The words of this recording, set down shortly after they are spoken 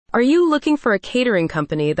Are you looking for a catering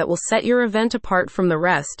company that will set your event apart from the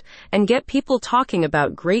rest and get people talking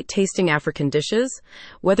about great tasting African dishes?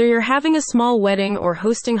 Whether you're having a small wedding or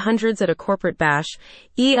hosting hundreds at a corporate bash,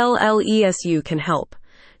 ELLESU can help.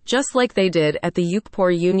 Just like they did at the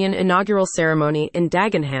Ukpor Union inaugural ceremony in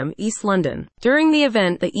Dagenham, East London. During the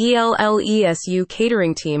event, the ELLESU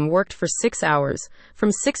catering team worked for 6 hours,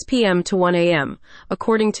 from 6 p.m. to 1 a.m.,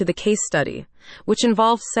 according to the case study, which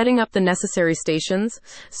involved setting up the necessary stations,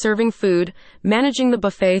 serving food, managing the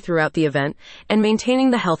buffet throughout the event, and maintaining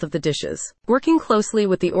the health of the dishes. Working closely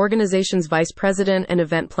with the organization's vice president and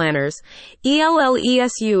event planners,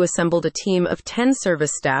 ELLESU assembled a team of 10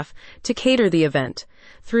 service staff to cater the event.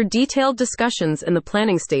 Through detailed discussions in the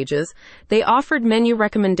planning stages, they offered menu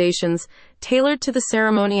recommendations tailored to the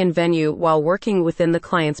ceremony and venue while working within the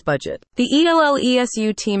client's budget. The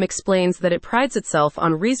ELLESU team explains that it prides itself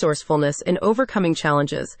on resourcefulness in overcoming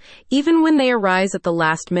challenges, even when they arise at the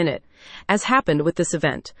last minute, as happened with this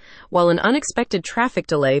event. While an unexpected traffic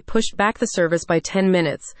delay pushed back the service by 10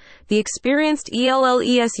 minutes, the experienced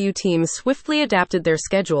ELLESU team swiftly adapted their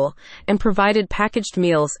schedule and provided packaged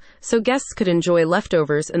meals so guests could enjoy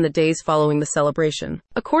leftovers in the days following the celebration.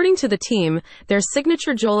 According to the team, their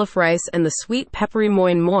signature jollof rice and the sweet peppery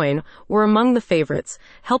moin moin were among the favorites,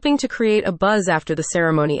 helping to create a buzz after the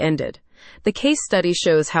ceremony ended. The case study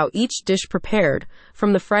shows how each dish prepared,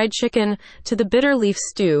 from the fried chicken to the bitter leaf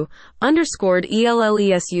stew, underscored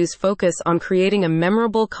ELLESU's focus on creating a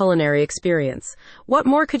memorable culinary experience. What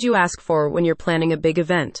more could you ask for when you're planning a big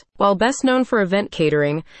event? While best known for event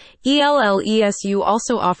catering, ELLESU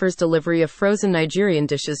also offers delivery of frozen Nigerian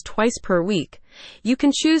dishes twice per week. You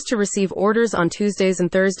can choose to receive orders on Tuesdays and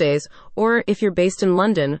Thursdays, or, if you're based in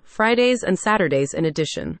London, Fridays and Saturdays in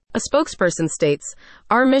addition. A spokesperson states,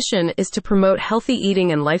 "Our mission is to promote healthy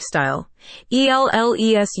eating and lifestyle.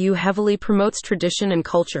 ELLESU heavily promotes tradition and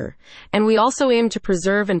culture, and we also aim to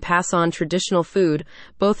preserve and pass on traditional food,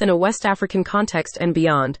 both in a West African context and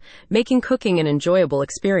beyond, making cooking an enjoyable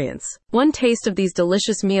experience. One taste of these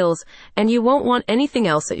delicious meals, and you won't want anything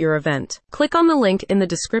else at your event." Click on the link in the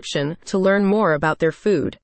description to learn more about their food.